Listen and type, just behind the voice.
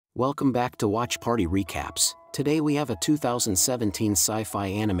Welcome back to Watch Party Recaps. Today we have a 2017 sci-fi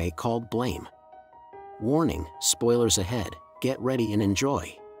anime called Blame. Warning, spoilers ahead, get ready and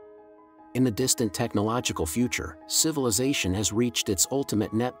enjoy. In the distant technological future, civilization has reached its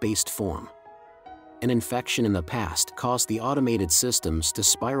ultimate net-based form. An infection in the past caused the automated systems to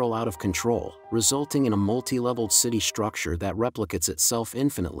spiral out of control, resulting in a multi-leveled city structure that replicates itself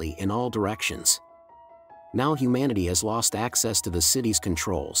infinitely in all directions. Now humanity has lost access to the city's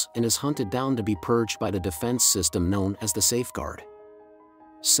controls and is hunted down to be purged by the defense system known as the Safeguard.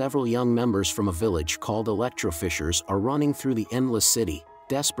 Several young members from a village called Electrofishers are running through the endless city,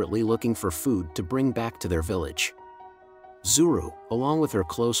 desperately looking for food to bring back to their village. Zuru, along with her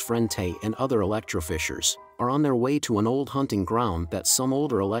close friend Tay and other Electrofishers, are on their way to an old hunting ground that some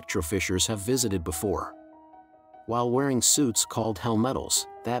older Electrofishers have visited before. While wearing suits called helmetals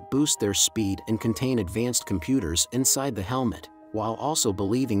that boost their speed and contain advanced computers inside the helmet, while also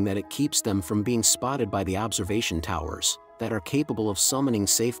believing that it keeps them from being spotted by the observation towers that are capable of summoning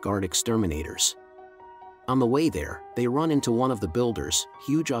Safeguard exterminators. On the way there, they run into one of the builders,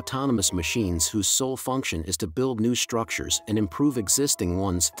 huge autonomous machines whose sole function is to build new structures and improve existing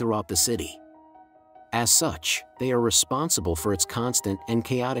ones throughout the city. As such, they are responsible for its constant and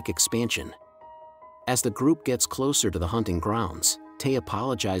chaotic expansion. As the group gets closer to the hunting grounds, Tay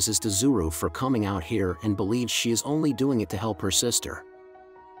apologizes to Zuru for coming out here and believes she is only doing it to help her sister.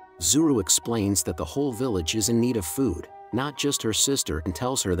 Zuru explains that the whole village is in need of food, not just her sister, and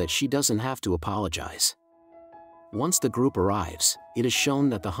tells her that she doesn't have to apologize. Once the group arrives, it is shown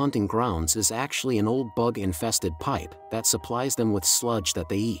that the hunting grounds is actually an old bug-infested pipe that supplies them with sludge that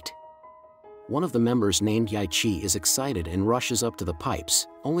they eat. One of the members named Yaichi is excited and rushes up to the pipes,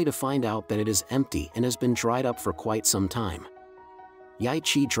 only to find out that it is empty and has been dried up for quite some time.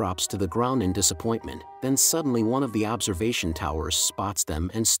 Yaichi drops to the ground in disappointment, then suddenly one of the observation towers spots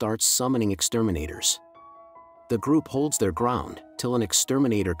them and starts summoning exterminators. The group holds their ground, till an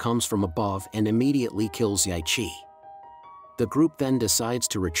exterminator comes from above and immediately kills Yaichi. The group then decides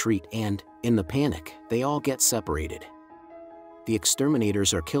to retreat and, in the panic, they all get separated. The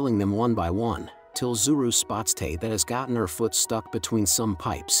exterminators are killing them one by one, till Zuru spots Tay that has gotten her foot stuck between some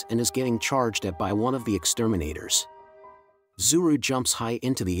pipes and is getting charged at by one of the exterminators. Zuru jumps high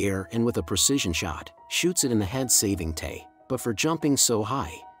into the air and with a precision shot, shoots it in the head, saving Tay, but for jumping so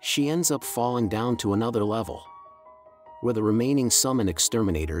high, she ends up falling down to another level, where the remaining summoned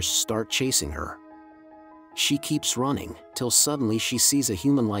exterminators start chasing her. She keeps running, till suddenly she sees a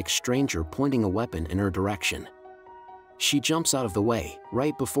human-like stranger pointing a weapon in her direction. She jumps out of the way,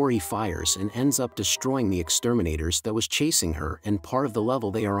 right before he fires, and ends up destroying the exterminators that was chasing her and part of the level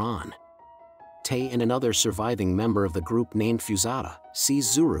they are on. Tay and another surviving member of the group named Fuzata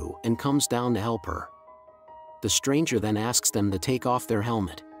sees Zuru and comes down to help her. The stranger then asks them to take off their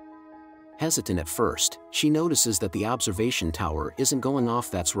helmet. Hesitant at first, she notices that the observation tower isn't going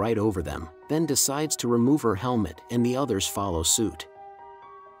off that's right over them, then decides to remove her helmet and the others follow suit.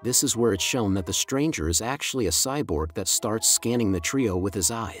 This is where it's shown that the stranger is actually a cyborg that starts scanning the trio with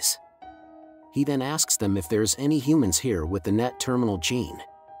his eyes. He then asks them if there's any humans here with the net terminal gene.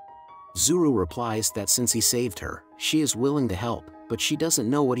 Zuru replies that since he saved her, she is willing to help, but she doesn't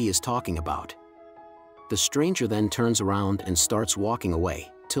know what he is talking about. The stranger then turns around and starts walking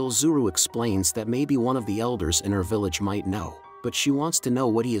away, till Zuru explains that maybe one of the elders in her village might know, but she wants to know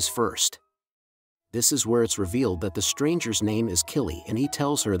what he is first. This is where it's revealed that the stranger's name is Killy and he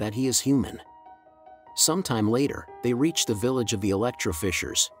tells her that he is human. Sometime later, they reach the village of the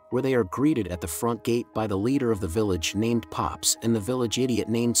Electrofishers, where they are greeted at the front gate by the leader of the village named Pops and the village idiot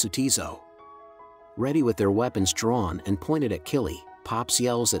named Sutizo. Ready with their weapons drawn and pointed at Killy, Pops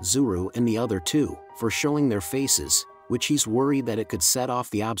yells at Zuru and the other two for showing their faces, which he's worried that it could set off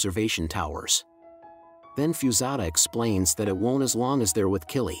the observation towers. Then Fuzata explains that it won't as long as they're with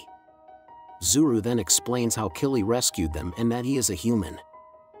Killy. Zuru then explains how Killy rescued them and that he is a human.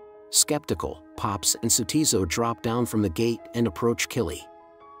 Skeptical, Pops and Sutizo drop down from the gate and approach Killy.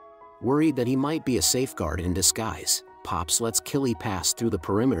 Worried that he might be a Safeguard in disguise, Pops lets Killy pass through the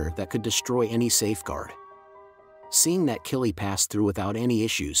perimeter that could destroy any Safeguard. Seeing that Killy passed through without any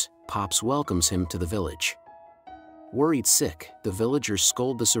issues, Pops welcomes him to the village. Worried sick, the villagers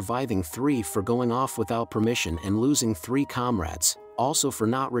scold the surviving three for going off without permission and losing 3 comrades, also for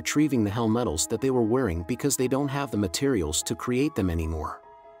not retrieving the helmetals that they were wearing because they don't have the materials to create them anymore.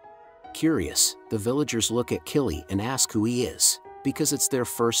 Curious, the villagers look at Killy and ask who he is, because it's their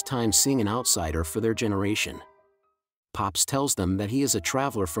first time seeing an outsider for their generation. Pops tells them that he is a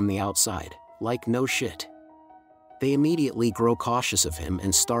traveler from the outside, like no shit. They immediately grow cautious of him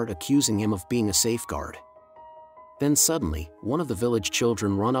and start accusing him of being a Safeguard. Then suddenly, one of the village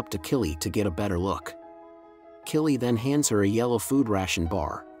children run up to Killy to get a better look. Killy then hands her a yellow food ration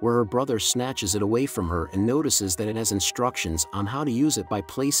bar, where her brother snatches it away from her and notices that it has instructions on how to use it by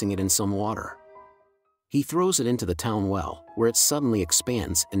placing it in some water. He throws it into the town well, where it suddenly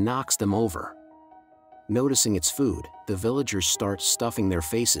expands and knocks them over. Noticing it's food, the villagers start stuffing their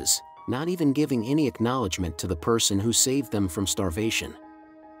faces, not even giving any acknowledgement to the person who saved them from starvation.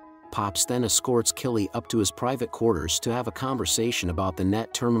 Pops then escorts Killy up to his private quarters to have a conversation about the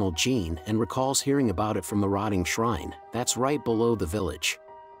net terminal gene and recalls hearing about it from the rotting shrine that's right below the village.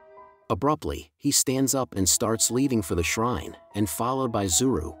 Abruptly, he stands up and starts leaving for the shrine, and followed by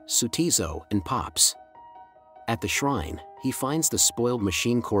Zuru, Sutizo, and Pops. At the shrine, he finds the spoiled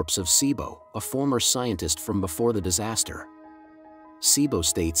machine corpse of Sibo, a former scientist from before the disaster. Sibo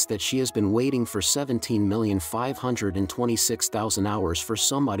states that she has been waiting for 17,526,000 hours for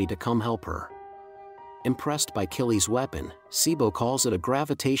somebody to come help her. Impressed by Killy's weapon, Sibo calls it a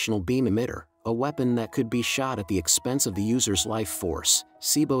gravitational beam emitter, a weapon that could be shot at the expense of the user's life force.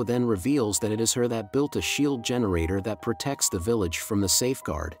 Sibo then reveals that it is her that built a shield generator that protects the village from the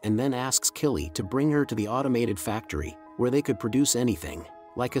safeguard, and then asks Killy to bring her to the automated factory, where they could produce anything,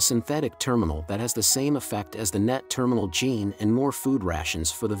 like a synthetic terminal that has the same effect as the net terminal gene and more food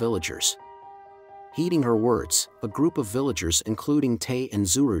rations for the villagers. Heeding her words, a group of villagers including Tay and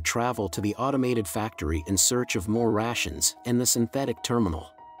Zuru travel to the automated factory in search of more rations and the synthetic terminal.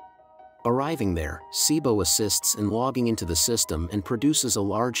 Arriving there, Sibo assists in logging into the system and produces a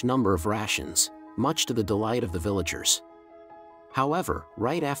large number of rations, much to the delight of the villagers. However,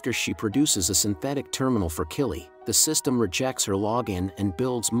 right after she produces a synthetic terminal for Killy, the system rejects her login and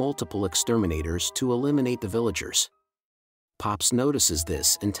builds multiple exterminators to eliminate the villagers. Pops notices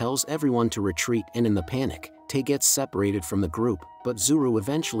this and tells everyone to retreat, and in the panic, Tay gets separated from the group, but Zuru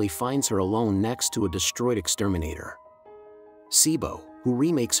eventually finds her alone next to a destroyed exterminator. Sibo, who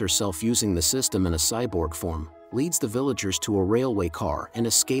remakes herself using the system in a cyborg form, leads the villagers to a railway car and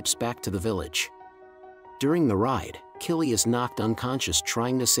escapes back to the village. During the ride, Killy is knocked unconscious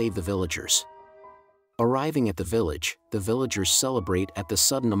trying to save the villagers. Arriving at the village, the villagers celebrate at the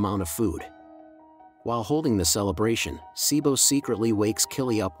sudden amount of food. While holding the celebration, Sibo secretly wakes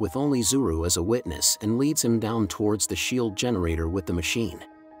Killy up with only Zuru as a witness and leads him down towards the shield generator with the machine.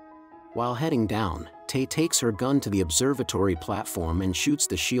 While heading down, Tay takes her gun to the observatory platform and shoots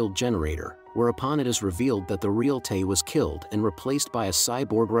the shield generator, whereupon it is revealed that the real Tay was killed and replaced by a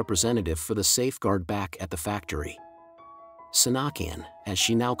cyborg representative for the safeguard back at the factory. Sanakan, as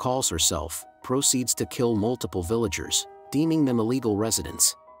she now calls herself, proceeds to kill multiple villagers, deeming them illegal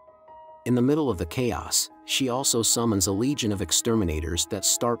residents. In the middle of the chaos, she also summons a legion of exterminators that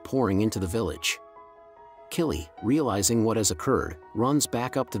start pouring into the village. Killy, realizing what has occurred, runs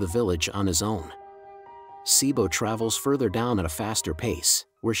back up to the village on his own. Sibo travels further down at a faster pace,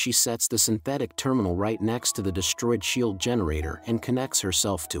 where she sets the synthetic terminal right next to the destroyed shield generator and connects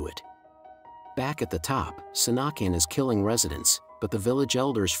herself to it. Back at the top, Sanakan is killing residents, but the village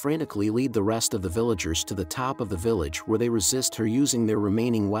elders frantically lead the rest of the villagers to the top of the village where they resist her using their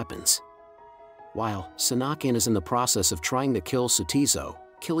remaining weapons. While Sanakan is in the process of trying to kill Sutizo,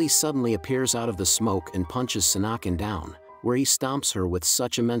 Killy suddenly appears out of the smoke and punches Sanakan down, where he stomps her with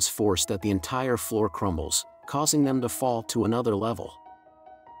such immense force that the entire floor crumbles, causing them to fall to another level.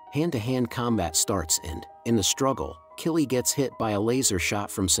 Hand-to-hand combat starts and, in the struggle, Killy gets hit by a laser shot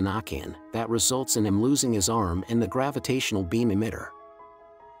from Sanakan that results in him losing his arm and the gravitational beam emitter.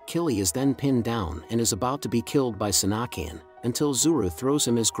 Killy is then pinned down and is about to be killed by Sanakan, until Zuru throws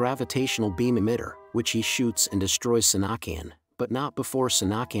him his gravitational beam emitter, which he shoots and destroys Sanakan, but not before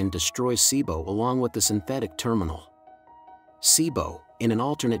Sanakan destroys Sibo along with the synthetic terminal. Sibo, in an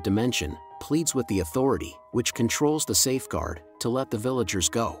alternate dimension, pleads with the authority, which controls the safeguard, to let the villagers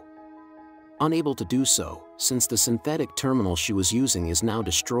go. Unable to do so, since the synthetic terminal she was using is now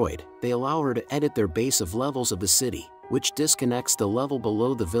destroyed, they allow her to edit their base of levels of the city, which disconnects the level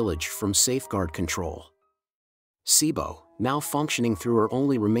below the village from safeguard control. Sibo, now functioning through her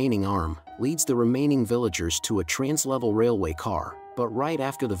only remaining arm, leads the remaining villagers to a trans-level railway car, but right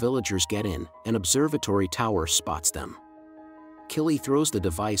after the villagers get in, an observatory tower spots them. Killy throws the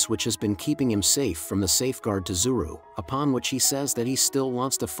device which has been keeping him safe from the safeguard to Zuru, upon which he says that he still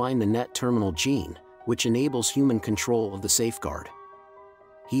wants to find the net terminal gene, which enables human control of the safeguard.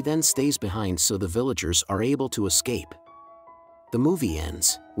 He then stays behind so the villagers are able to escape. The movie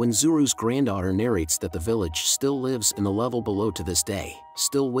ends when Zuru's granddaughter narrates that the village still lives in the level below to this day,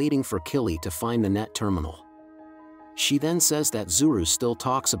 still waiting for Killy to find the net terminal. She then says that Zuru still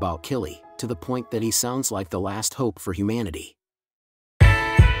talks about Killy, to the point that he sounds like the last hope for humanity.